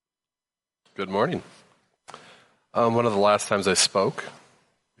Good morning. One of the last times I spoke,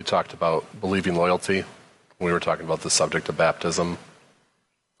 we talked about believing loyalty. We were talking about the subject of baptism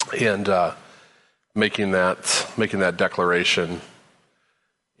and making that declaration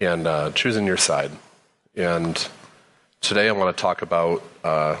and choosing your side. And today I want to talk about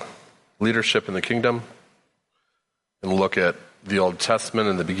leadership in the kingdom and look at the Old Testament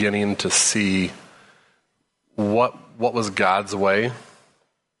in the beginning to see what was God's way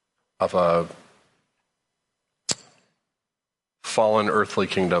of a fallen earthly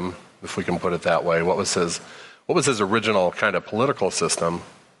kingdom, if we can put it that way. What was his original kind of political system?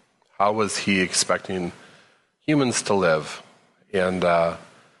 How was he expecting humans to live? And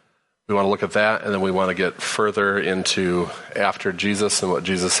we want to look at that, and then we want to get further into after Jesus and what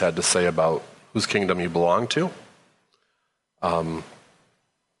Jesus had to say about whose kingdom he belonged to, and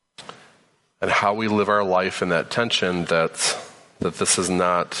how we live our life in that tension that this is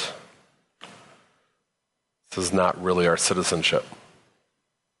not really our citizenship.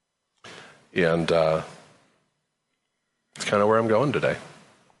 And it's kind of where I'm going today.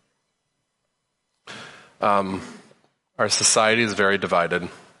 Our society is very divided. I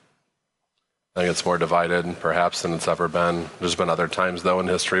think it's more divided, perhaps, than it's ever been. There's been other times, though, in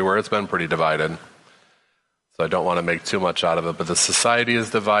history where it's been pretty divided. So I don't want to make too much out of it. But the society is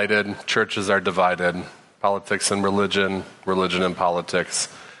divided. Churches are divided. Politics and religion, religion and politics.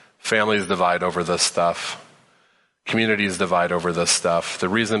 Families divide over this stuff. Communities divide over this stuff. The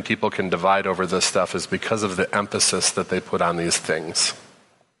reason people can divide over this stuff is because of the emphasis that they put on these things.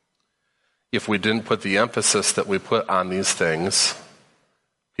 If we didn't put the emphasis that we put on these things,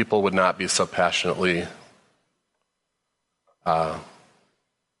 people would not be so passionately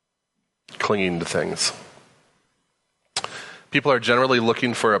clinging to things. People are generally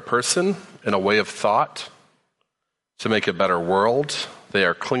looking for a person and a way of thought to make a better world. They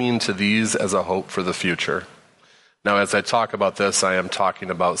are clinging to these as a hope for the future. Now, as I talk about this, I am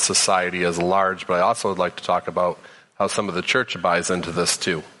talking about society as large, but I also would like to talk about how some of the church buys into this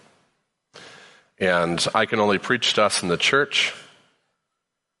too. And I can only preach to us in the church.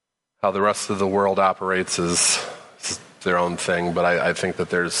 How the rest of the world operates is their own thing, but I think that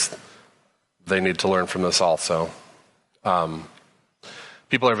they need to learn from this also.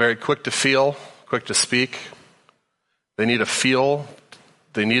 People are very quick to feel, quick to speak. They need to feel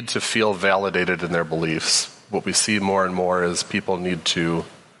validated in their beliefs. What we see more and more is people need to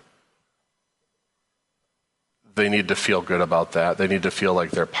feel good about that. They need to feel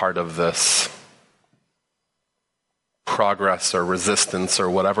like they're part of this progress or resistance or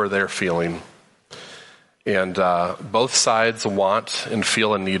whatever they're feeling. And both sides want and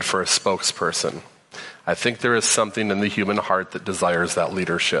feel a need for a spokesperson. I think there is something in the human heart that desires that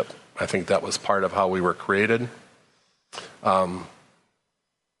leadership. I think that was part of how we were created. Adam,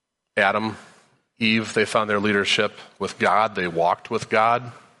 Eve, they found their leadership with God. They walked with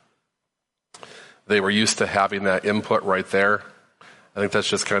God. They were used to having that input right there. I think that's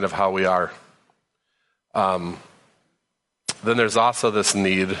just kind of how we are. Then there's also this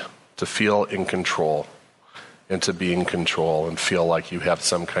need to feel in control and to be in control and feel like you have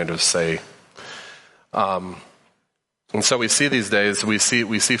some kind of say. And so we see these days, we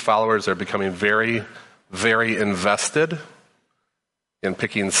see followers are becoming very, very invested in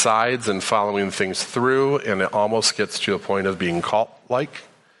picking sides and following things through, and it almost gets to a point of being cult-like,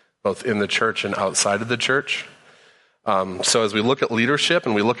 both in the church and outside of the church. So as we look at leadership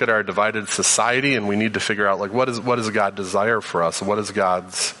and we look at our divided society, and we need to figure out, like, what does God desire for us? What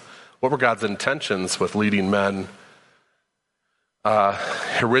were God's intentions with leading men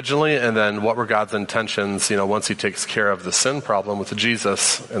originally, and then what were God's intentions, once he takes care of the sin problem with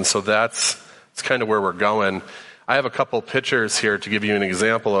Jesus? And so that's kind of where we're going. I have a couple pictures here to give you an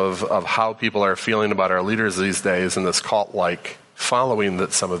example of how people are feeling about our leaders these days and this cult-like following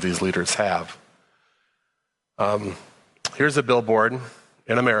that some of these leaders have. Here's a billboard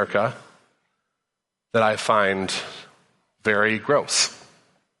in America that I find very gross.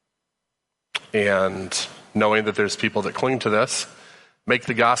 And knowing that there's people that cling to this, make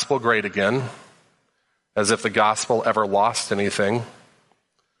the gospel great again, as if the gospel ever lost anything.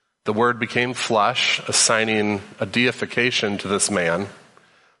 The word became flesh, assigning a deification to this man.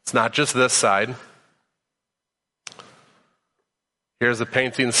 It's not just this side. Here's a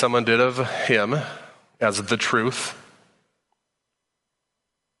painting someone did of him as the truth.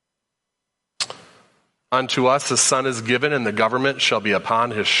 Unto us a son is given, and the government shall be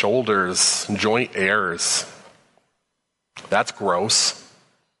upon his shoulders, joint heirs. That's gross.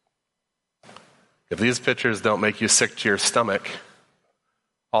 If these pictures don't make you sick to your stomach,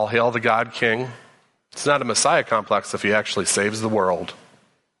 all hail the God King. It's not a Messiah complex if he actually saves the world.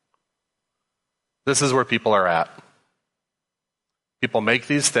 This is where people are at. People make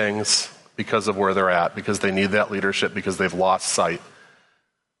these things because of where they're at, because they need that leadership, because they've lost sight.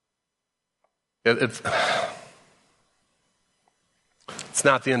 It's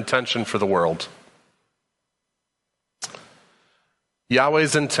not the intention for the world.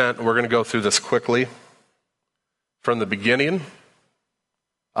 Yahweh's intent, we're going to go through this quickly. From the beginning,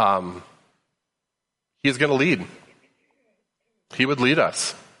 he's going to lead. He would lead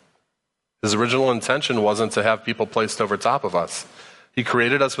us. His original intention wasn't to have people placed over top of us. He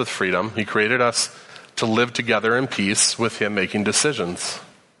created us with freedom. He created us to live together in peace with him making decisions.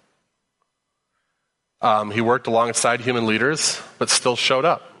 He worked alongside human leaders, but still showed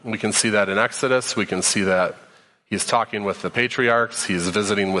up. We can see that in Exodus. We can see that he's talking with the patriarchs. He's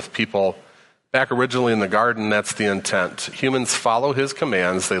visiting with people. Back originally in the garden, that's the intent. Humans follow his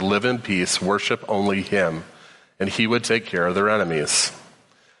commands. They live in peace, worship only him, and he would take care of their enemies.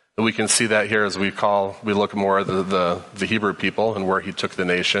 And we can see that here as we look more at the Hebrew people and where he took the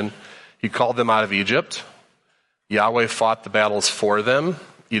nation. He called them out of Egypt. Yahweh fought the battles for them.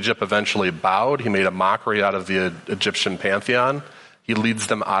 Egypt eventually bowed. He made a mockery out of the Egyptian pantheon. He leads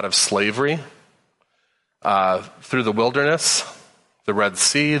them out of slavery. Through the wilderness, the Red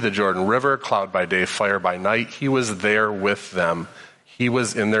Sea, the Jordan River, cloud by day, fire by night. He was there with them. He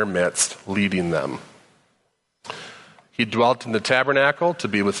was in their midst, leading them. He dwelt in the tabernacle to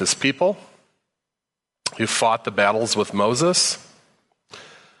be with his people. He fought the battles with Moses.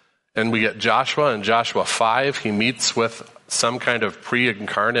 And we get Joshua in Joshua 5. He meets with some kind of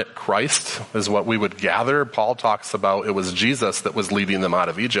pre-incarnate Christ, is what we would gather. Paul talks about it was Jesus that was leading them out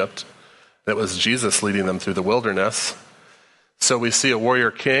of Egypt. It was Jesus leading them through the wilderness. So we see a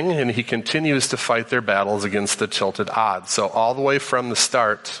warrior king, and he continues to fight their battles against the tilted odds. So all the way from the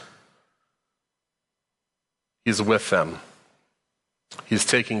start, he's with them. He's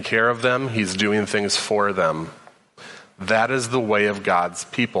taking care of them. He's doing things for them. That is the way of God's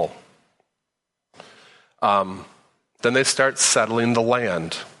people. Then they start settling the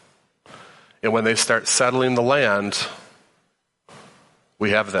land. And when they start settling the land,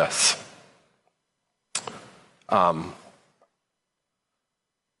 we have this.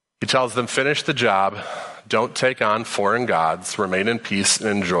 He tells them, finish the job, don't take on foreign gods, remain in peace and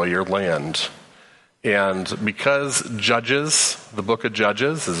enjoy your land. And because Judges, the book of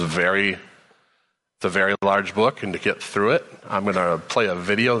Judges, is a very large book, and to get through it, I'm going to play a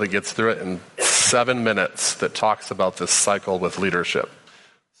video that gets through it in 7 minutes that talks about this cycle with leadership.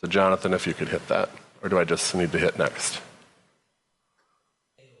 So Jonathan, if you could hit that, or do I just need to hit next?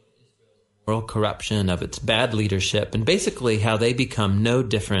 Moral corruption of its bad leadership, and basically how they become no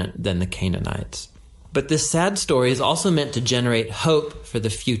different than the Canaanites. But this sad story is also meant to generate hope for the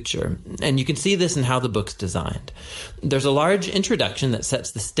future, and you can see this in how the book's designed. There's a large introduction that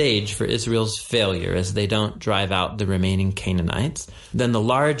sets the stage for Israel's failure as they don't drive out the remaining Canaanites. Then the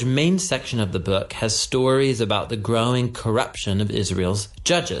large main section of the book has stories about the growing corruption of Israel's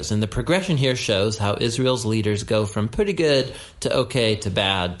judges, and the progression here shows how Israel's leaders go from pretty good to okay to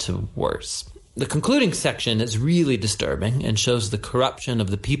bad to worse. The concluding section is really disturbing and shows the corruption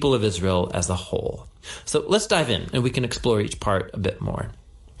of the people of Israel as a whole. So let's dive in and we can explore each part a bit more.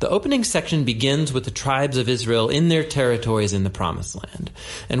 The opening section begins with the tribes of Israel in their territories in the Promised Land.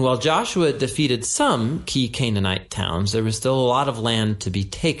 And while Joshua defeated some key Canaanite towns, there was still a lot of land to be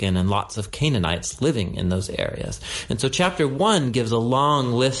taken and lots of Canaanites living in those areas. And so chapter 1 gives a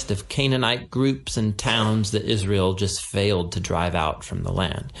long list of Canaanite groups and towns that Israel just failed to drive out from the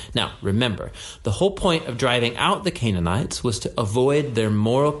land. Now, remember, the whole point of driving out the Canaanites was to avoid their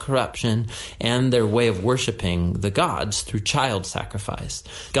moral corruption and their way of worshiping the gods through child sacrifice.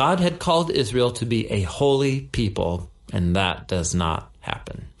 God had called Israel to be a holy people, and that does not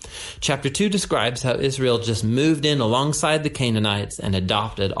happen. Chapter 2 describes how Israel just moved in alongside the Canaanites and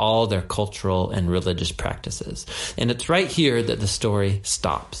adopted all their cultural and religious practices. And it's right here that the story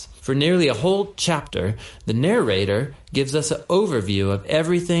stops. For nearly a whole chapter, the narrator gives us an overview of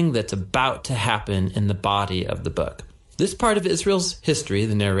everything that's about to happen in the body of the book. This part of Israel's history,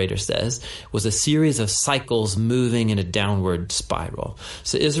 the narrator says, was a series of cycles moving in a downward spiral.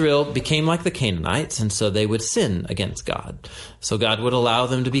 So Israel became like the Canaanites, and so they would sin against God. So God would allow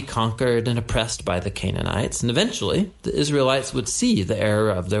them to be conquered and oppressed by the Canaanites, and eventually the Israelites would see the error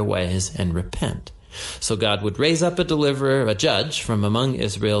of their ways and repent. So God would raise up a deliverer, a judge from among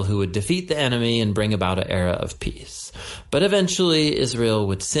Israel who would defeat the enemy and bring about an era of peace. But eventually Israel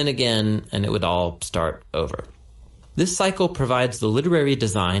would sin again, and it would all start over. This cycle provides the literary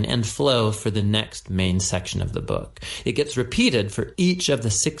design and flow for the next main section of the book. It gets repeated for each of the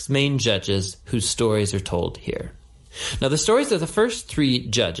 6 main judges whose stories are told here. Now, the stories of the first three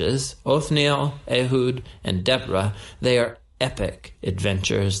judges, Othniel, Ehud, and Deborah, they are epic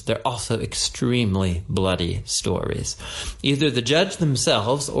adventures. They're also extremely bloody stories. Either the judge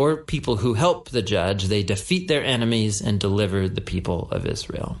themselves or people who help the judge, they defeat their enemies and deliver the people of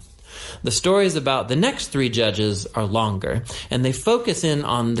Israel. The stories about the next three judges are longer, and they focus in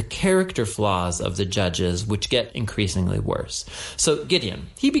on the character flaws of the judges, which get increasingly worse. So Gideon,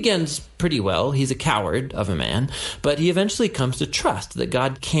 he begins pretty well. He's a coward of a man, but he eventually comes to trust that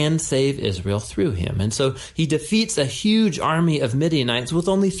God can save Israel through him. And so he defeats a huge army of Midianites with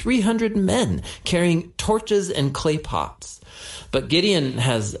only 300 men carrying torches and clay pots. But Gideon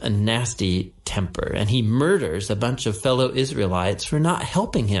has a nasty temper, and he murders a bunch of fellow Israelites for not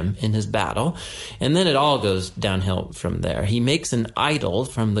helping him in his battle. And then it all goes downhill from there. He makes an idol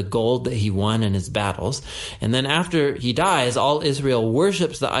from the gold that he won in his battles. And then after he dies, all Israel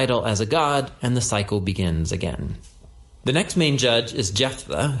worships the idol as a god, and the cycle begins again. The next main judge is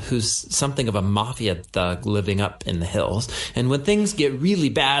Jephthah, who's something of a mafia thug living up in the hills. And when things get really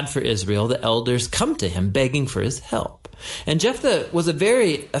bad for Israel, the elders come to him begging for his help. And Jephthah was a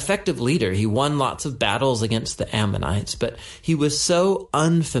very effective leader. He won lots of battles against the Ammonites, but he was so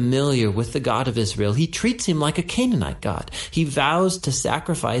unfamiliar with the God of Israel, he treats him like a Canaanite god. He vows to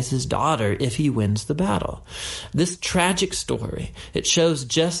sacrifice his daughter if he wins the battle. This tragic story, it shows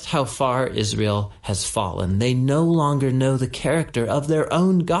just how far Israel has fallen. They no longer know the character of their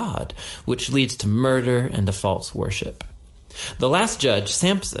own God, which leads to murder and to false worship. The last judge,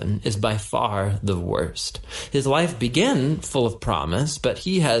 Samson, is by far the worst. His life began full of promise, but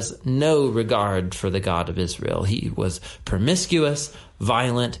he has no regard for the God of Israel. He was promiscuous,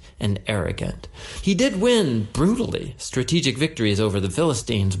 violent, and arrogant. He did win brutally strategic victories over the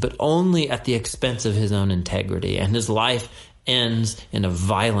Philistines, but only at the expense of his own integrity, and his life ends in a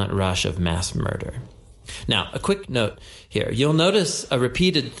violent rush of mass murder. Now, a quick note here. You'll notice a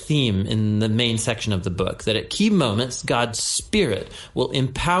repeated theme in the main section of the book, that at key moments, God's Spirit will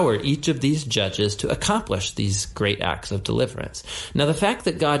empower each of these judges to accomplish these great acts of deliverance. Now, the fact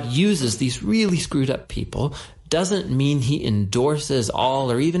that God uses these really screwed up people doesn't mean he endorses all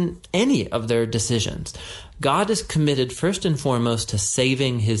or even any of their decisions. God is committed first and foremost to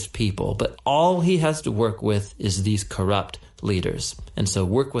saving his people, but all he has to work with is these corrupt leaders. And so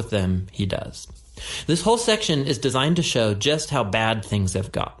work with them he does. This whole section is designed to show just how bad things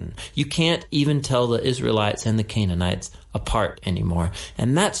have gotten. You can't even tell the Israelites and the Canaanites apart anymore,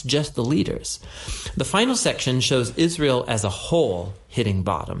 and that's just the leaders. The final section shows Israel as a whole hitting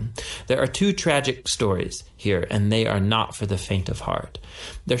bottom. There are two tragic stories here, and they are not for the faint of heart.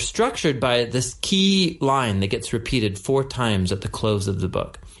 They're structured by this key line that gets repeated 4 times at the close of the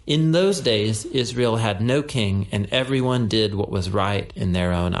book. In those days, Israel had no king, and everyone did what was right in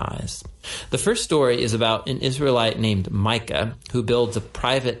their own eyes. The first story is about an Israelite named Micah who builds a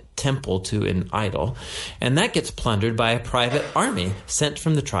private temple to an idol, and that gets plundered by a private army sent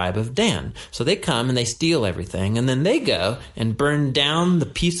from the tribe of Dan. So they come and they steal everything, and then they go and burn down the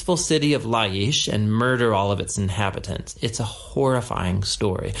peaceful city of Laish and murder all of its inhabitants. It's a horrifying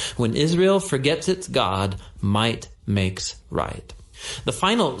story. When Israel forgets its God, might makes right. The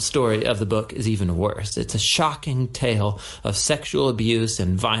final story of the book is even worse. It's a shocking tale of sexual abuse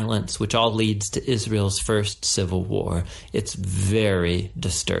and violence, which all leads to Israel's first civil war. It's very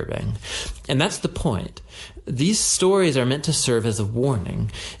disturbing. And that's the point. These stories are meant to serve as a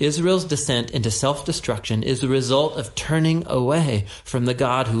warning. Israel's descent into self-destruction is the result of turning away from the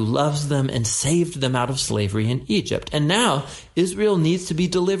God who loves them and saved them out of slavery in Egypt. And now Israel needs to be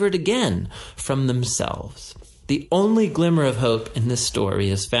delivered again from themselves. The only glimmer of hope in this story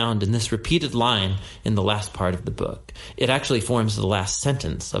is found in this repeated line in the last part of the book. It actually forms the last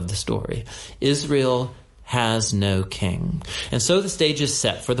sentence of the story. Israel has no king. And so the stage is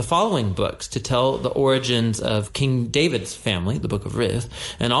set for the following books to tell the origins of King David's family, the book of Ruth,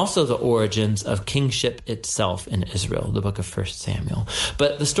 and also the origins of kingship itself in Israel, the book of 1 Samuel.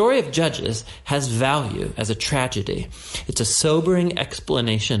 But the story of Judges has value as a tragedy. It's a sobering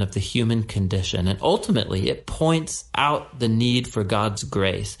explanation of the human condition, and ultimately it points out the need for God's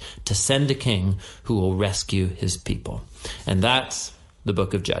grace to send a king who will rescue his people. And that's the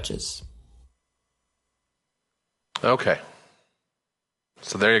book of Judges. Okay.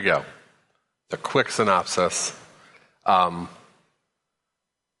 So there you go. The quick synopsis. So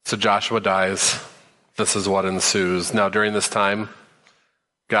Joshua dies. This is what ensues. Now, during this time,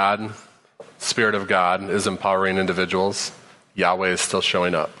 God, Spirit of God, is empowering individuals. Yahweh is still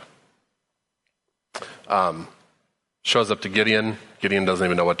showing up. Shows up to Gideon. Gideon doesn't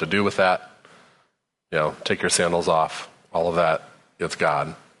even know what to do with that. Take your sandals off. All of that. It's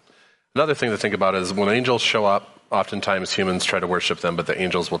God. Another thing to think about is when angels show up oftentimes humans try to worship them, but the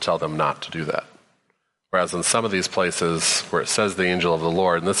angels will tell them not to do that. Whereas in some of these places where it says the angel of the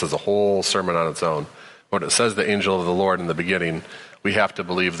Lord, and this is a whole sermon on its own, when it says the angel of the Lord in the beginning, we have to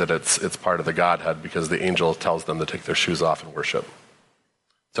believe that it's part of the Godhead because the angel tells them to take their shoes off and worship.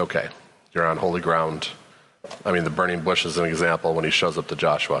 It's okay. You're on holy ground. I mean, the burning bush is an example when he shows up to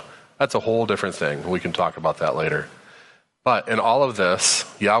Joshua. That's a whole different thing. We can talk about that later. But in all of this,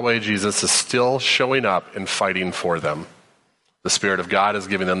 Yahweh Jesus is still showing up and fighting for them. The Spirit of God is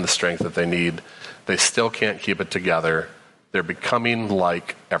giving them the strength that they need. They still can't keep it together. They're becoming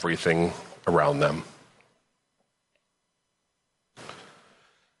like everything around them.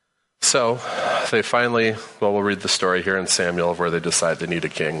 So they finally, we'll read the story here in Samuel where they decide they need a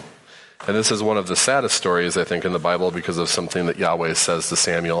king. And this is one of the saddest stories, I think, in the Bible because of something that Yahweh says to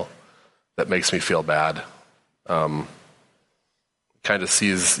Samuel that makes me feel bad. Kind of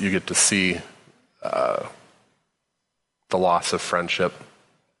you get to see the loss of friendship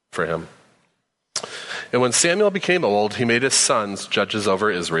for him. And when Samuel became old, he made his sons judges over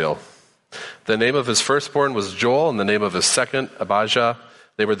Israel. The name of his firstborn was Joel, and the name of his second, Abijah.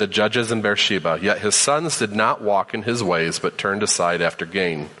 They were the judges in Beersheba. Yet his sons did not walk in his ways, but turned aside after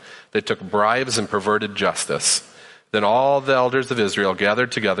gain. They took bribes and perverted justice. Then all the elders of Israel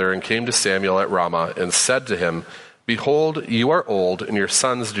gathered together and came to Samuel at Ramah and said to him, "Behold, you are old, and your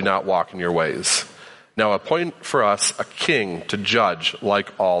sons do not walk in your ways. Now appoint for us a king to judge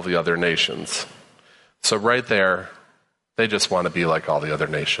like all the other nations." So right there, they just want to be like all the other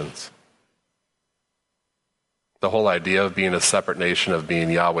nations. The whole idea of being a separate nation, of being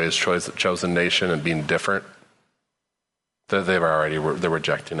Yahweh's chosen nation and being different, they're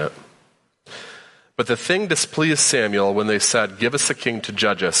rejecting it. But the thing displeased Samuel when they said, "Give us a king to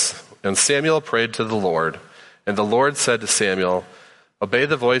judge us." And Samuel prayed to the Lord. And the Lord said to Samuel, "Obey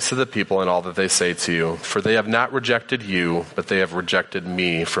the voice of the people in all that they say to you, for they have not rejected you, but they have rejected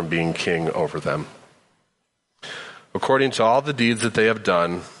me from being king over them. According to all the deeds that they have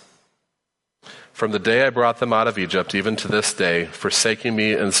done, from the day I brought them out of Egypt, even to this day, forsaking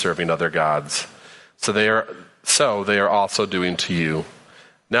me and serving other gods. So they are also doing to you.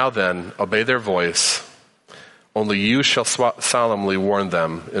 Now then, obey their voice. Only you shall solemnly warn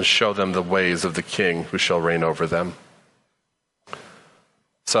them and show them the ways of the king who shall reign over them."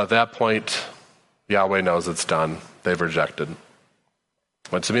 So at that point, Yahweh knows it's done. They've rejected.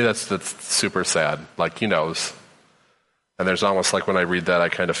 But to me, that's super sad. Like, he knows. And there's almost like when I read that, I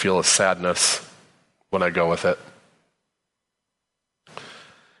kind of feel a sadness when I go with it.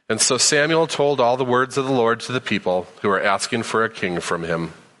 And so Samuel told all the words of the Lord to the people who were asking for a king from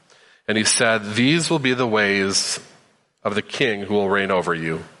him. And he said, "These will be the ways of the king who will reign over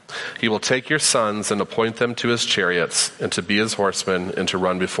you. He will take your sons and appoint them to his chariots and to be his horsemen and to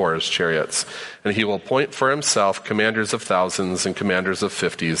run before his chariots. And he will appoint for himself commanders of thousands and commanders of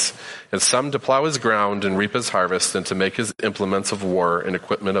 50s, and some to plow his ground and reap his harvest and to make his implements of war and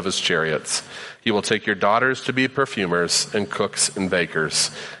equipment of his chariots. He will take your daughters to be perfumers and cooks and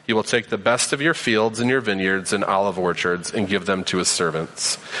bakers. He will take the best of your fields and your vineyards and olive orchards and give them to his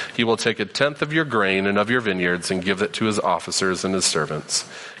servants. He will take 1/10 of your grain and of your vineyards and give it to his officers and his servants.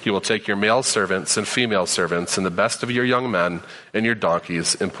 He will take your male servants and female servants and the best of your young men and your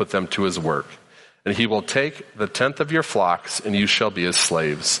donkeys and put them to his work. And he will take the 10th of your flocks, and you shall be his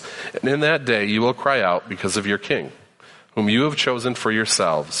slaves. And in that day you will cry out because of your king, whom you have chosen for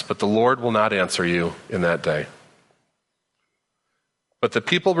yourselves, but the Lord will not answer you in that day." But the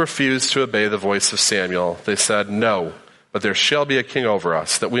people refused to obey the voice of Samuel. They said, "No, but there shall be a king over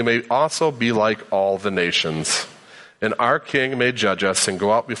us, that we may also be like all the nations. And our king may judge us and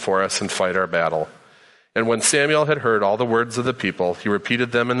go out before us and fight our battle." And when Samuel had heard all the words of the people, he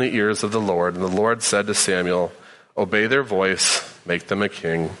repeated them in the ears of the Lord. And the Lord said to Samuel, "Obey their voice, make them a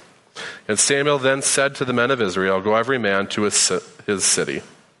king." And Samuel then said to the men of Israel, "Go every man to his city."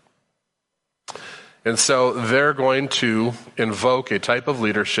 And so they're going to invoke a type of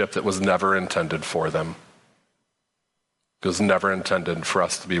leadership that was never intended for them. It was never intended for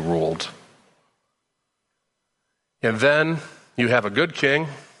us to be ruled. And then you have a good king.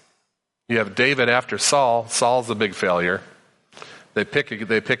 You have David after Saul. Saul's a big failure. They pick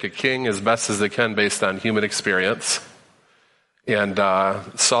a king as best as they can based on human experience. And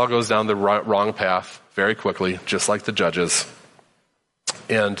Saul goes down the wrong path very quickly, just like the judges.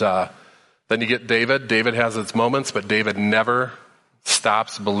 And then you get David. David has its moments, but David never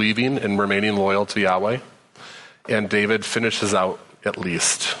stops believing and remaining loyal to Yahweh. And David finishes out at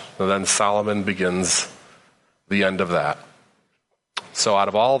least. And then Solomon begins the end of that. So out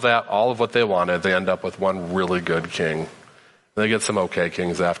of all that, all of what they wanted, they end up with one really good king. They get some okay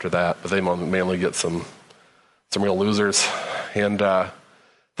kings after that, but they mainly get some some real losers. And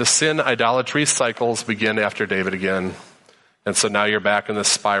the sin idolatry cycles begin after David again. And so now you're back in this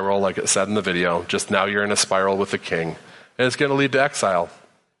spiral, like it said in the video. Just now you're in a spiral with the king. And it's going to lead to exile.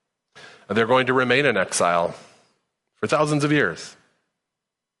 And they're going to remain in exile for thousands of years.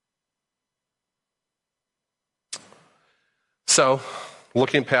 So,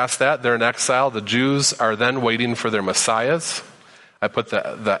 looking past that, they're in exile. The Jews are then waiting for their messiahs. I put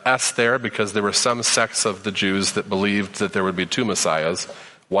the S there because there were some sects of the Jews that believed that there would be two messiahs,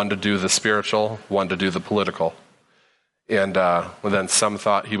 one to do the spiritual, one to do the political. And then some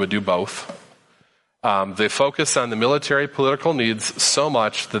thought he would do both. They focus on the military political needs so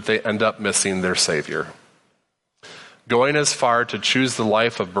much that they end up missing their Savior, going as far to choose the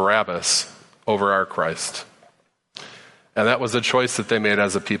life of Barabbas over our Christ. And that was a choice that they made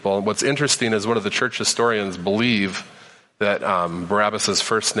as a people. And what's interesting is one of the church historians believe that Barabbas'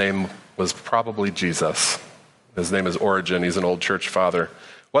 first name was probably Jesus. His name is Origen. He's an old church father.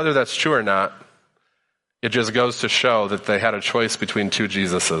 Whether that's true or not, it just goes to show that they had a choice between two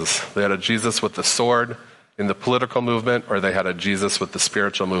Jesuses. They had a Jesus with the sword in the political movement, or they had a Jesus with the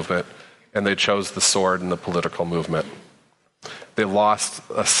spiritual movement, and they chose the sword in the political movement. They lost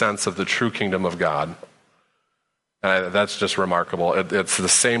a sense of the true kingdom of God. That's just remarkable. It's the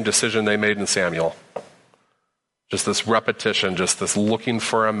same decision they made in Samuel. Just this repetition, just this looking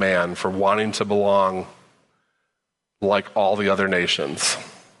for a man, for wanting to belong like all the other nations.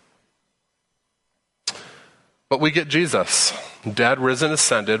 But we get Jesus, dead, risen,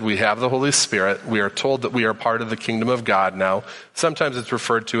 ascended. We have the Holy Spirit. We are told that we are part of the kingdom of God now. Sometimes it's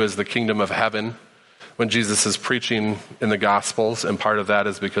referred to as the kingdom of heaven when Jesus is preaching in the Gospels, and part of that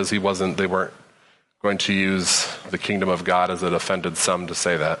is because they weren't going to use the kingdom of God, as it offended some to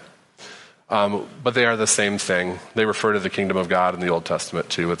say that. But they are the same thing. They refer to the kingdom of God in the Old Testament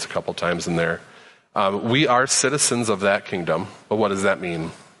too. It's a couple times in there. We are citizens of that kingdom, but what does that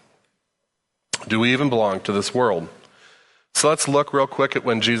mean? Do we even belong to this world? So let's look real quick at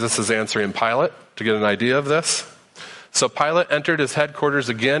when Jesus is answering Pilate to get an idea of this. So Pilate entered his headquarters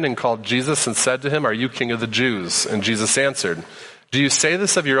again and called Jesus and said to him, "Are you king of the Jews?" And Jesus answered, "Do you say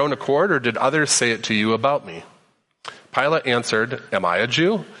this of your own accord, or did others say it to you about me?" Pilate answered, "Am I a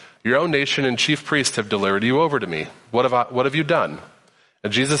Jew? Your own nation and chief priest have delivered you over to me. What have you done?"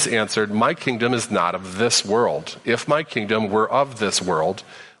 And Jesus answered, "My kingdom is not of this world. If my kingdom were of this world,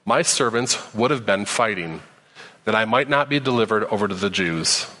 my servants would have been fighting, that I might not be delivered over to the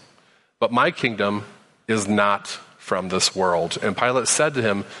Jews. But my kingdom is not from this world." And Pilate said to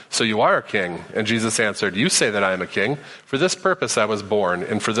him, "So you are a king?" And Jesus answered, "You say that I am a king. For this purpose I was born,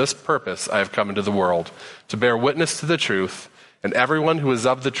 and for this purpose I have come into the world, to bear witness to the truth. And everyone who is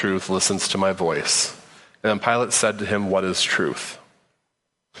of the truth listens to my voice." And then Pilate said to him, "What is truth?"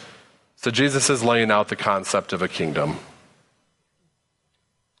 So Jesus is laying out the concept of a kingdom.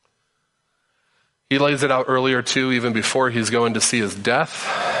 He lays it out earlier too, even before he's going to see his death.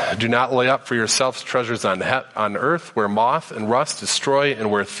 "Do not lay up for yourselves treasures on earth, where moth and rust destroy and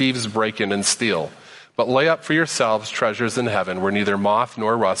where thieves break in and steal. But lay up for yourselves treasures in heaven, where neither moth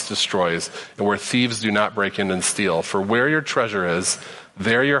nor rust destroys, and where thieves do not break in and steal. For where your treasure is,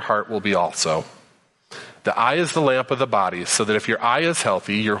 there your heart will be also. The eye is the lamp of the body, so that if your eye is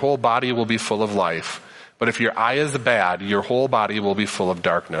healthy, your whole body will be full of life. But if your eye is bad, your whole body will be full of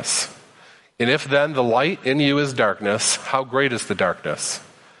darkness. And if then the light in you is darkness, how great is the darkness?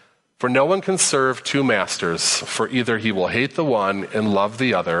 For no one can serve two masters, for either he will hate the one and love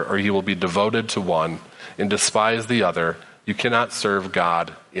the other, or he will be devoted to one and despise the other. You cannot serve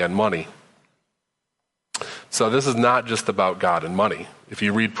God and money." So this is not just about God and money. If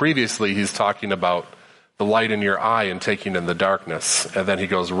you read previously, he's talking about the light in your eye and taking in the darkness, and then he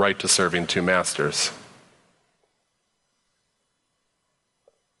goes right to serving two masters.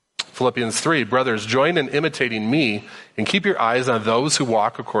 Philippians 3, "Brothers, join in imitating me and keep your eyes on those who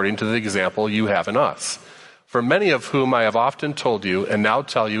walk according to the example you have in us. For many of whom I have often told you, and now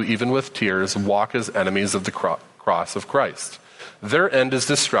tell you even with tears, walk as enemies of the cross of Christ. Their end is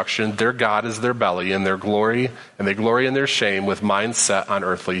destruction, their God is their belly, and they glory in their shame with minds set on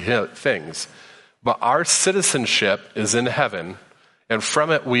earthly things. But our citizenship is in heaven, and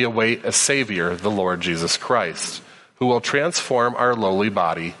from it we await a Savior, the Lord Jesus Christ, who will transform our lowly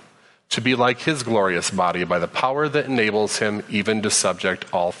body to be like his glorious body by the power that enables him even to subject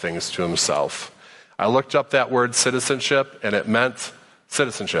all things to himself." I looked up that word citizenship, and it meant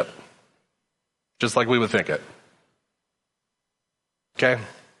citizenship, just like we would think it. Okay?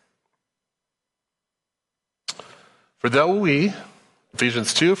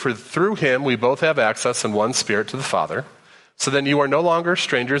 Ephesians 2, "For through him we both have access in one spirit to the Father. So then you are no longer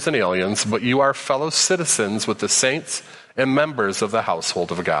strangers and aliens, but you are fellow citizens with the saints and members of the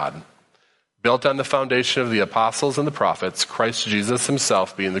household of God, built on the foundation of the apostles and the prophets, Christ Jesus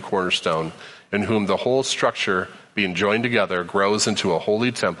himself being the cornerstone, in whom the whole structure, being joined together, grows into a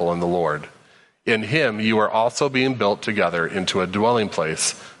holy temple in the Lord. In him you are also being built together into a dwelling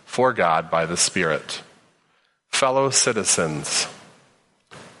place for God by the Spirit. Fellow citizens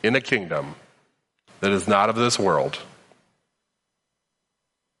in a kingdom that is not of this world.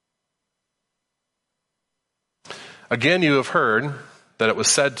 Again, you have heard that it was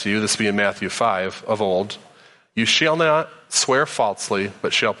said to you, this being Matthew 5, of old, you shall not swear falsely,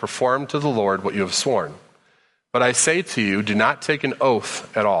 but shall perform to the Lord what you have sworn. But I say to you, do not take an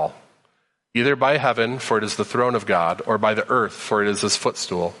oath at all, either by heaven, for it is the throne of God, or by the earth, for it is his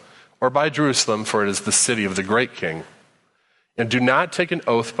footstool, or by Jerusalem, for it is the city of the great king. And do not take an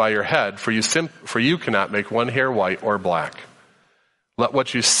oath by your head, for you cannot make one hair white or black. Let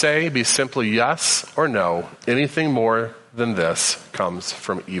what you say be simply yes or no. Anything more than this comes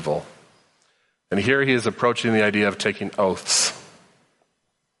from evil. And here he is approaching the idea of taking oaths,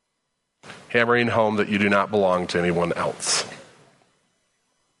 hammering home that you do not belong to anyone else.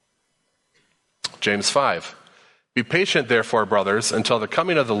 James 5. Be patient, therefore, brothers, until the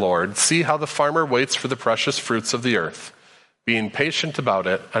coming of the Lord. See how the farmer waits for the precious fruits of the earth, being patient about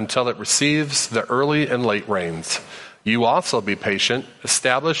it until it receives the early and late rains. You also be patient.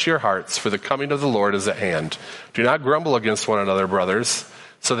 Establish your hearts, for the coming of the Lord is at hand. Do not grumble against one another, brothers,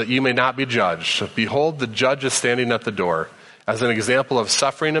 so that you may not be judged. Behold, the judge is standing at the door. As an example of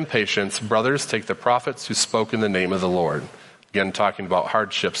suffering and patience, brothers, take the prophets who spoke in the name of the Lord. Again, talking about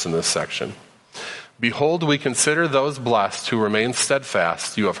hardships in this section. Behold, we consider those blessed who remain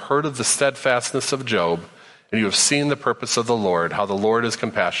steadfast. You have heard of the steadfastness of Job, and you have seen the purpose of the Lord, how the Lord is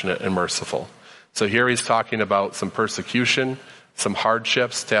compassionate and merciful. So here he's talking about some persecution, some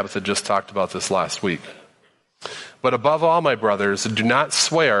hardships. Tabitha just talked about this last week. But above all, my brothers, do not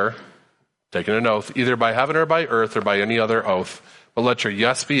swear, taking an oath, either by heaven or by earth or by any other oath, but let your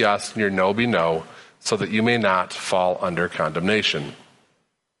yes be yes and your no be no, so that you may not fall under condemnation.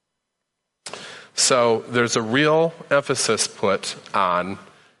 So there's a real emphasis put on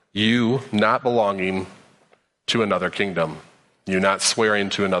you not belonging to another kingdom. You not swearing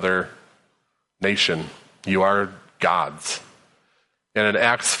to another nation. You are God's. And in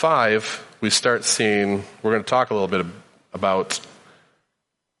Acts 5, we start seeing, we're going to talk a little bit about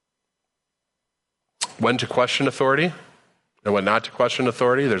when to question authority and when not to question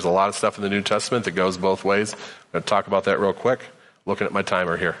authority. There's a lot of stuff in the New Testament that goes both ways. I'm going to talk about that real quick. Looking at my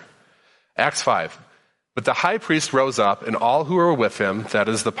timer here. Acts 5. But the high priest rose up, and all who were with him, that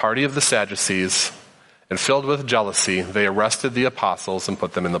is the party of the Sadducees, and filled with jealousy, they arrested the apostles and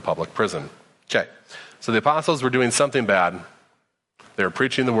put them in the public prison. Okay, so the apostles were doing something bad. They were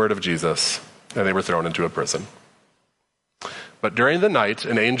preaching the word of Jesus, and they were thrown into a prison. But during the night,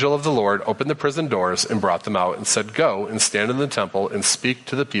 an angel of the Lord opened the prison doors and brought them out and said, Go and stand in the temple and speak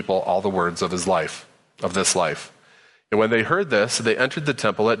to the people all the words of this life. And when they heard this, they entered the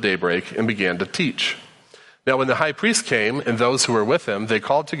temple at daybreak and began to teach. Now when the high priest came and those who were with him, they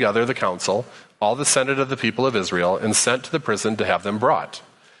called together the council, all the senate of the people of Israel, and sent to the prison to have them brought.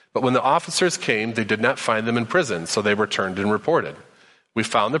 But when the officers came, they did not find them in prison, so they returned and reported. We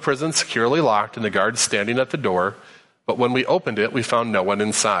found the prison securely locked and the guards standing at the door, but when we opened it, we found no one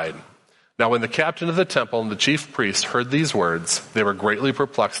inside. Now when the captain of the temple and the chief priests heard these words, they were greatly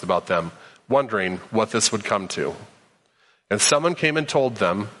perplexed about them, wondering what this would come to. And someone came and told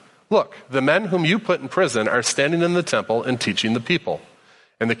them, Look, the men whom you put in prison are standing in the temple and teaching the people.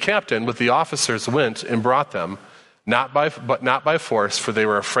 And the captain with the officers went and brought them, but not by force, for they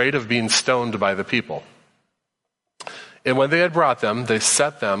were afraid of being stoned by the people. And when they had brought them, they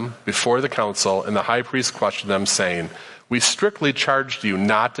set them before the council, and the high priest questioned them, saying, We strictly charged you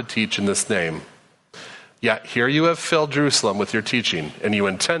not to teach in this name. Yet here you have filled Jerusalem with your teaching, and you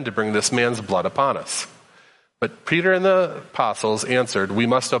intend to bring this man's blood upon us. But Peter and the apostles answered, We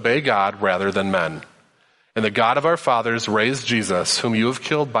must obey God rather than men. And the God of our fathers raised Jesus, whom you have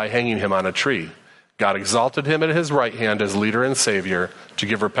killed by hanging him on a tree. God exalted him at his right hand as leader and savior to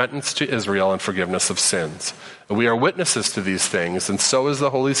give repentance to Israel and forgiveness of sins. And we are witnesses to these things, and so is the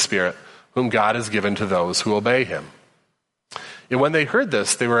Holy Spirit, whom God has given to those who obey him. And when they heard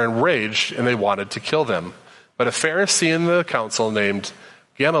this, they were enraged, and they wanted to kill them. But a Pharisee in the council named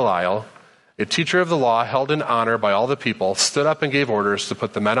Gamaliel, a teacher of the law held in honor by all the people, stood up and gave orders to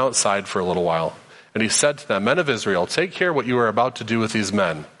put the men outside for a little while. And he said to them, Men of Israel, take care what you are about to do with these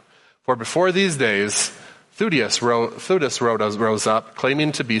men. For before these days, Theudas rose up,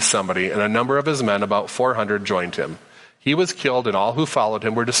 claiming to be somebody, and a number of his men, about 400, joined him. He was killed, and all who followed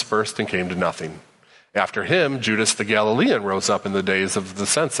him were dispersed and came to nothing. After him, Judas the Galilean rose up in the days of the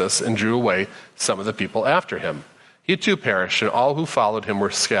census and drew away some of the people after him. He too perished, and all who followed him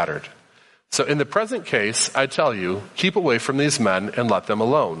were scattered. So in the present case, I tell you, keep away from these men and let them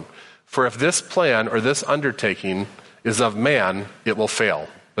alone. For if this plan or this undertaking is of man, it will fail.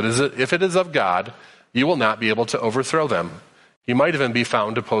 But if it is of God, you will not be able to overthrow them. You might even be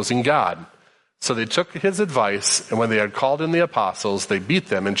found opposing God. So they took his advice, and when they had called in the apostles, they beat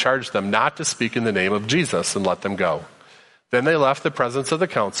them and charged them not to speak in the name of Jesus and let them go. Then they left the presence of the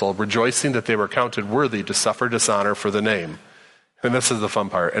council, rejoicing that they were counted worthy to suffer dishonor for the name. And this is the fun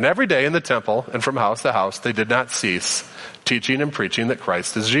part. And every day in the temple and from house to house, they did not cease teaching and preaching that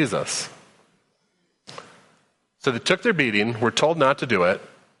Christ is Jesus. So they took their beating, were told not to do it.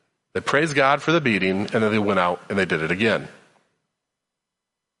 They praised God for the beating, and then they went out and they did it again.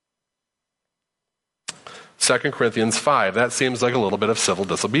 2 Corinthians 5, that seems like a little bit of civil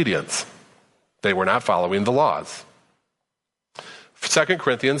disobedience. They were not following the laws. 2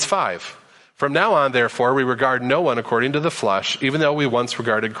 Corinthians 5, from now on, therefore, we regard no one according to the flesh, even though we once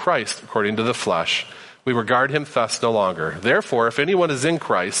regarded Christ according to the flesh. We regard him thus no longer. Therefore, if anyone is in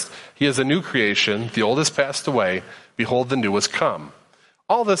Christ, he is a new creation. The old has passed away. Behold, the new has come.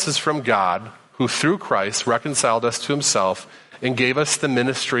 All this is from God, who through Christ reconciled us to himself and gave us the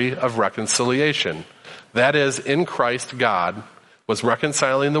ministry of reconciliation. That is, in Christ, God was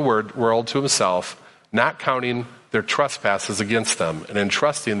reconciling the world to himself, not counting their trespasses against them, and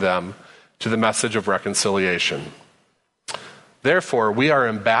entrusting them to the message of reconciliation. Therefore, we are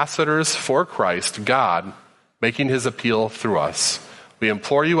ambassadors for Christ, God, making his appeal through us. We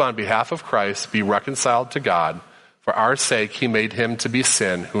implore you on behalf of Christ, be reconciled to God. For our sake, he made him to be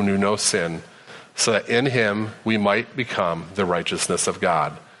sin who knew no sin, so that in him we might become the righteousness of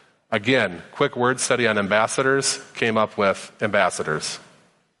God. Again, quick word study on ambassadors, came up with ambassadors.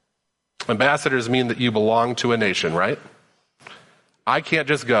 Ambassadors mean that you belong to a nation, right? I can't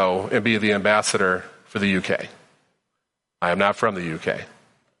just go and be the ambassador for the UK. I am not from the UK.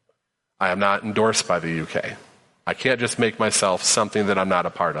 I am not endorsed by the UK. I can't just make myself something that I'm not a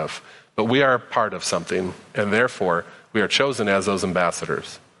part of. But we are a part of something, and therefore we are chosen as those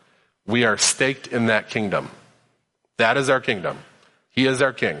ambassadors. We are staked in that kingdom. That is our kingdom. He is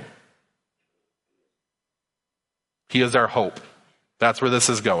our king. He is our hope. That's where this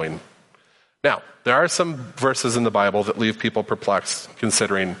is going. Now, there are some verses in the Bible that leave people perplexed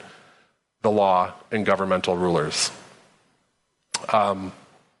considering the law and governmental rulers.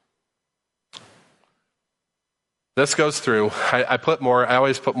 This goes through. I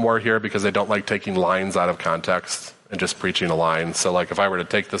always put more here because I don't like taking lines out of context and just preaching a line. So like if I were to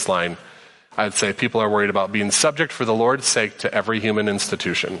take this line, I'd say people are worried about being subject for the Lord's sake to every human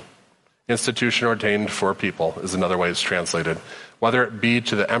institution. Institution ordained for people is another way it's translated. Whether it be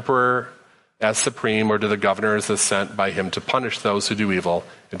to the emperor as supreme or to the governors as sent by him to punish those who do evil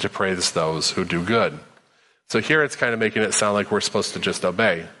and to praise those who do good. So here it's kind of making it sound like we're supposed to just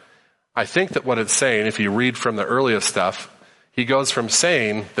obey. I think that what it's saying, if you read from the earliest stuff, he goes from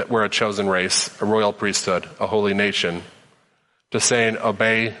saying that we're a chosen race, a royal priesthood, a holy nation, to saying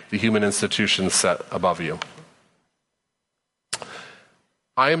obey the human institutions set above you.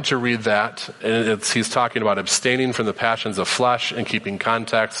 I am to read that, and he's talking about abstaining from the passions of flesh and keeping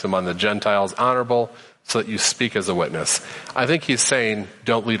contacts among the Gentiles honorable so that you speak as a witness. I think he's saying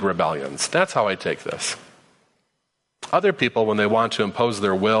don't lead rebellions. That's how I take this. Other people, when they want to impose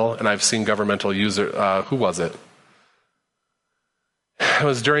their will, and I've seen governmental who was it? It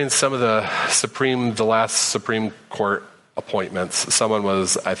was during some of the last Supreme Court appointments.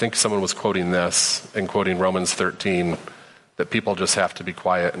 I think someone was quoting this and quoting Romans 13, that people just have to be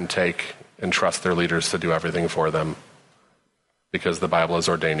quiet and take and trust their leaders to do everything for them because the Bible is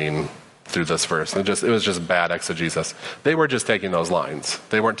ordaining through this verse. It was just bad exegesis. They were just taking those lines.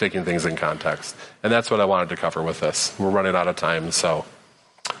 They weren't taking things in context. And that's what I wanted to cover with this. We're running out of time. So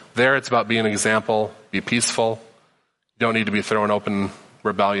there it's about being an example, be peaceful. You don't need to be throwing open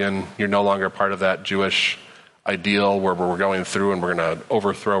rebellion. You're no longer part of that Jewish ideal where we're going through and we're going to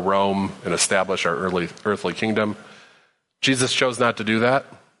overthrow Rome and establish our earthly kingdom. Jesus chose not to do that.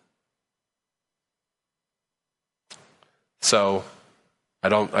 So I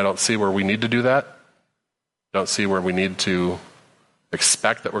don't see where we need to do that. I don't see where we need to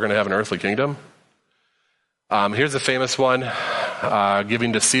expect that we're going to have an earthly kingdom. Here's a famous one,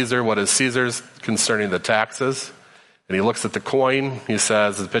 giving to Caesar what is Caesar's concerning the taxes. And he looks at the coin. He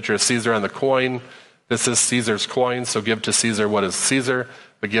says, the picture of Caesar on the coin. This is Caesar's coin, so give to Caesar what is Caesar,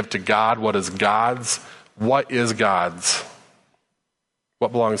 but give to God what is God's. What is God's?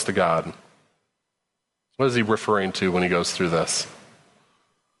 What belongs to God? What is he referring to when he goes through this?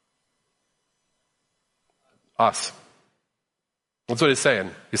 Us. That's what he's saying.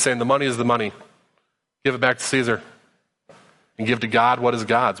 He's saying the money is the money. Give it back to Caesar. And give to God what is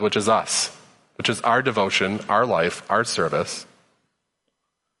God's, which is us, which is our devotion, our life, our service.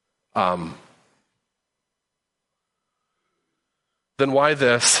 Then why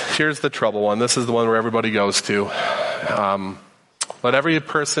this? Here's the trouble one. This is the one where everybody goes to. Let every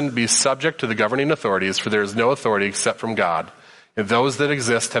person be subject to the governing authorities, for there is no authority except from God, and those that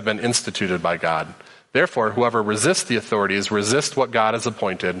exist have been instituted by God. Therefore, whoever resists the authorities resists what God has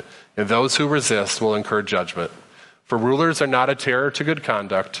appointed, and those who resist will incur judgment. For rulers are not a terror to good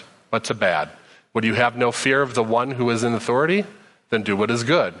conduct, but to bad. Would you have no fear of the one who is in authority? Then do what is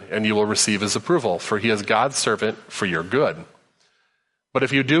good, and you will receive his approval, for he is God's servant for your good. But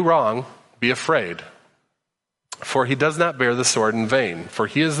if you do wrong, be afraid, for he does not bear the sword in vain, for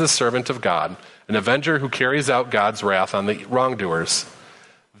he is the servant of God, an avenger who carries out God's wrath on the wrongdoers.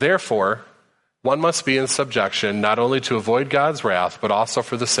 Therefore, one must be in subjection not only to avoid God's wrath, but also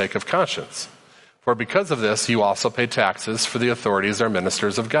for the sake of conscience. For because of this, you also pay taxes, for the authorities are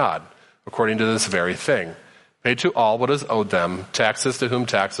ministers of God, according to this very thing. Pay to all what is owed them, taxes to whom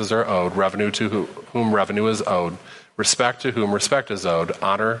taxes are owed, revenue to whom revenue is owed, respect to whom respect is owed,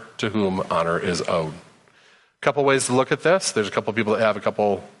 honor to whom honor is owed. A couple ways to look at this. There's a couple people that have a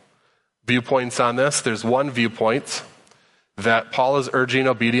couple viewpoints on this. There's one viewpoint that Paul is urging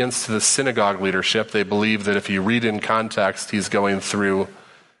obedience to the synagogue leadership. They believe that if you read in context, he's going through,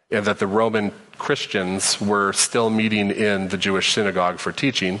 and that the Roman Christians were still meeting in the Jewish synagogue for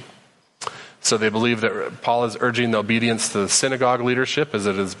teaching. So they believe that Paul is urging the obedience to the synagogue leadership, as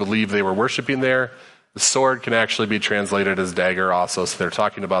it is believed they were worshiping there. The sword can actually be translated as dagger also, so they're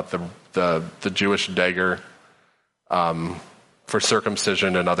talking about the Jewish dagger for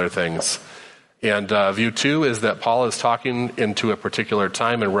circumcision and other things. And view two is that Paul is talking into a particular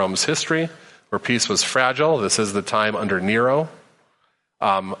time in Rome's history where peace was fragile. This is the time under Nero.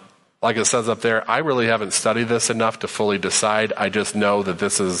 Like it says up there, I really haven't studied this enough to fully decide. I just know that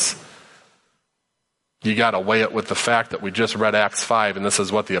this is, you got to weigh it with the fact that we just read Acts 5 and this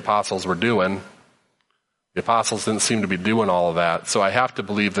is what the apostles were doing. The apostles didn't seem to be doing all of that. So I have to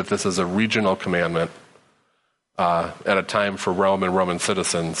believe that this is a regional commandment at a time for Rome and Roman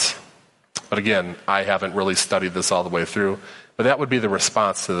citizens. But again, I haven't really studied this all the way through. But that would be the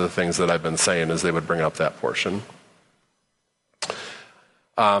response to the things that I've been saying, is they would bring up that portion.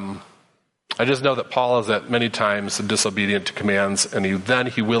 I just know that Paul is at many times disobedient to commands, and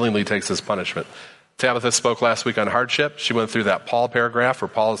he willingly takes his punishment. Tabitha spoke last week on hardship. She went through that Paul paragraph where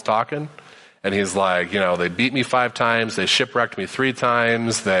Paul is talking, and he's like, they beat me 5 times, they shipwrecked me 3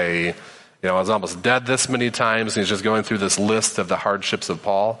 times, I was almost dead this many times, and he's just going through this list of the hardships of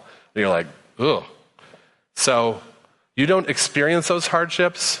Paul. And you're like, ugh. So you don't experience those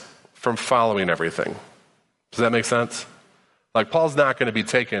hardships from following everything. Does that make sense? Like, Paul's not going to be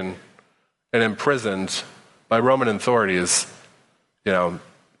taken and imprisoned by Roman authorities,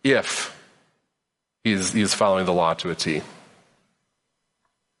 if he's following the law to a T.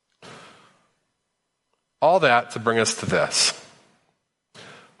 All that to bring us to this.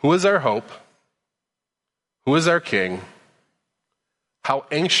 Who is our hope? Who is our king? How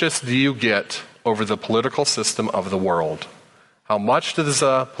anxious do you get over the political system of the world? How much does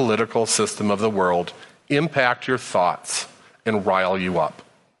the political system of the world impact your thoughts and rile you up?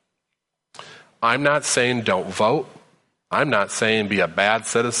 I'm not saying don't vote. I'm not saying be a bad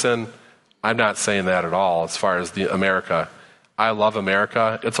citizen. I'm not saying that at all as far as America. I love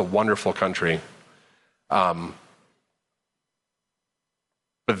America. It's a wonderful country.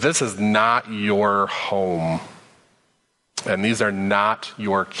 But this is not your home. And these are not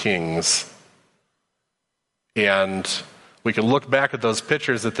your kings. And we can look back at those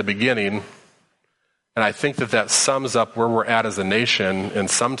pictures at the beginning, and I think that sums up where we're at as a nation, and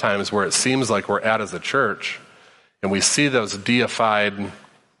sometimes where it seems like we're at as a church. And we see those deified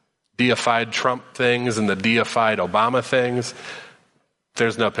Trump things and the deified Obama things.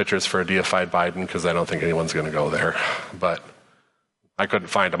 There's no pictures for a deified Biden because I don't think anyone's going to go there. But I couldn't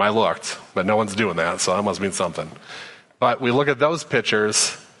find them. I looked, but no one's doing that, so that must mean something. But we look at those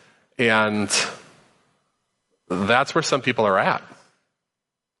pictures, and that's where some people are at.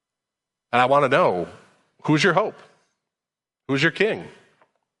 And I want to know, who's your hope? Who's your king?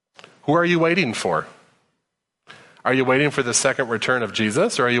 Who are you waiting for? Are you waiting for the second return of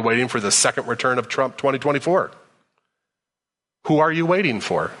Jesus, or are you waiting for the second return of Trump 2024? Who are you waiting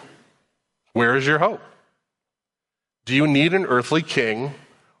for? Where is your hope? Do you need an earthly king,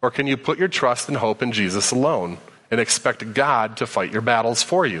 or can you put your trust and hope in Jesus alone and expect God to fight your battles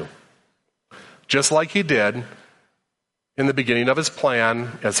for you? just like he did in the beginning of his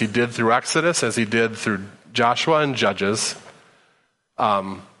plan, as he did through Exodus, as he did through Joshua and Judges.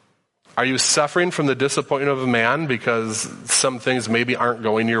 Are you suffering from the disappointment of man because some things maybe aren't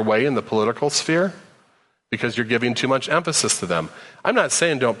going your way in the political sphere? Because you're giving too much emphasis to them. I'm not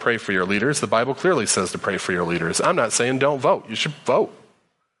saying don't pray for your leaders. The Bible clearly says to pray for your leaders. I'm not saying don't vote. You should vote.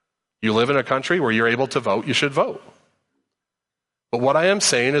 You live in a country where you're able to vote, you should vote. But what I am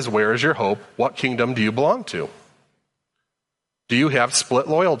saying is, where is your hope? What kingdom do you belong to? Do you have split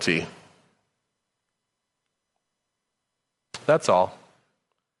loyalty? That's all.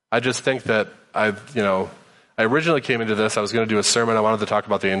 I just think that I originally came into this, I was going to do a sermon, I wanted to talk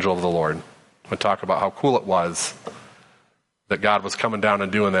about the angel of the Lord. I talk about how cool it was that God was coming down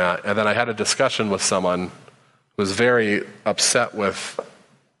and doing that. And then I had a discussion with someone who was very upset with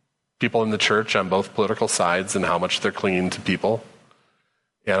people in the church on both political sides and how much they're clinging to people.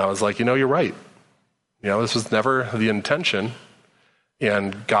 And I was like, you're right. This was never the intention.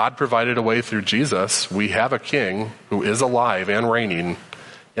 And God provided a way through Jesus. We have a king who is alive and reigning,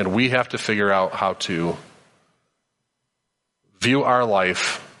 and we have to figure out how to view our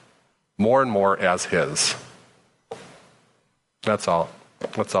life more and more as his. That's all.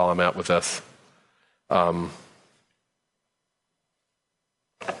 That's all I'm at with this.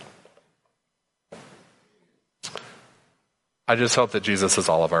 I just hope that Jesus is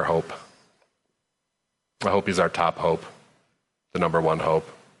all of our hope. I hope he's our top hope, the number one hope.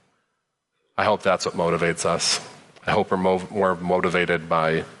 I hope that's what motivates us. I hope we're more motivated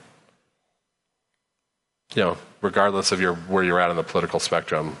by, regardless of where you're at in the political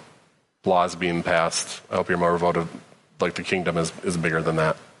spectrum, laws being passed. I hope you're more voted like the kingdom is bigger than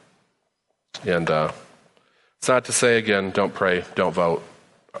that. And it's not to say, again, don't pray, don't vote.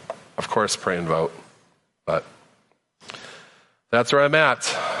 Of course, pray and vote. But that's where I'm at.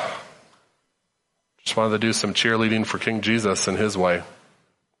 Just wanted to do some cheerleading for King Jesus in his way.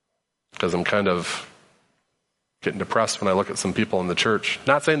 Because I'm kind of getting depressed when I look at some people in the church.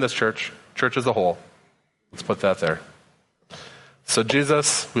 Not saying this church as a whole. Let's put that there. So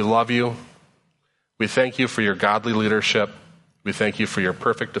Jesus, we love you. We thank you for your godly leadership. We thank you for your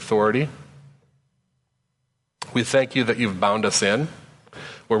perfect authority. We thank you that you've bound us in.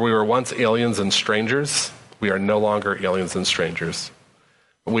 Where we were once aliens and strangers, we are no longer aliens and strangers.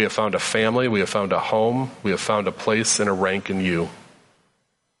 We have found a family, we have found a home, we have found a place and a rank in you.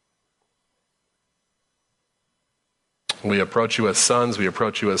 We approach you as sons, we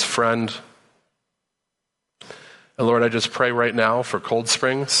approach you as friend. And Lord, I just pray right now for Cold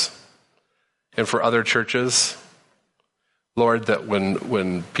Springs and for other churches, Lord, that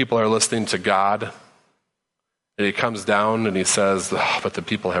when people are listening to God, and he comes down and he says, but the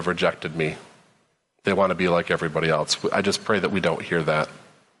people have rejected me. They want to be like everybody else. I just pray that we don't hear that.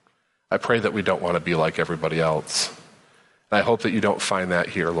 I pray that we don't want to be like everybody else. And I hope that you don't find that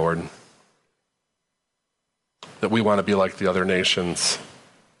here, Lord. That we want to be like the other nations.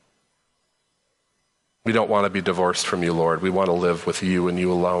 We don't want to be divorced from you, Lord. We want to live with you and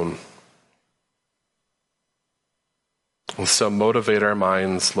you alone. And so motivate our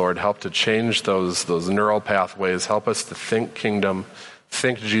minds, Lord. Help to change those neural pathways. Help us to think kingdom,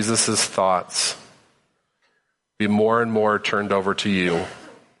 think Jesus' thoughts, be more and more turned over to you,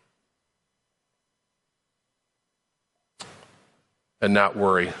 and not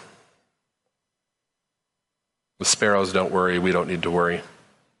worry. The sparrows don't worry. We don't need to worry.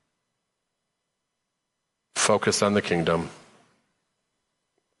 Focus on the kingdom.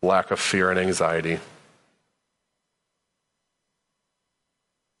 Lack of fear and anxiety.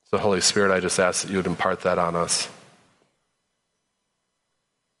 So, Holy Spirit, I just ask that you would impart that on us.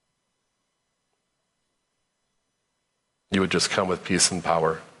 You would just come with peace and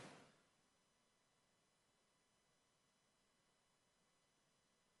power.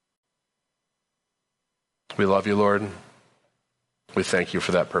 We love you, Lord. We thank you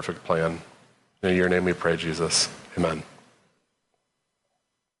for that perfect plan. In your name we pray, Jesus. Amen.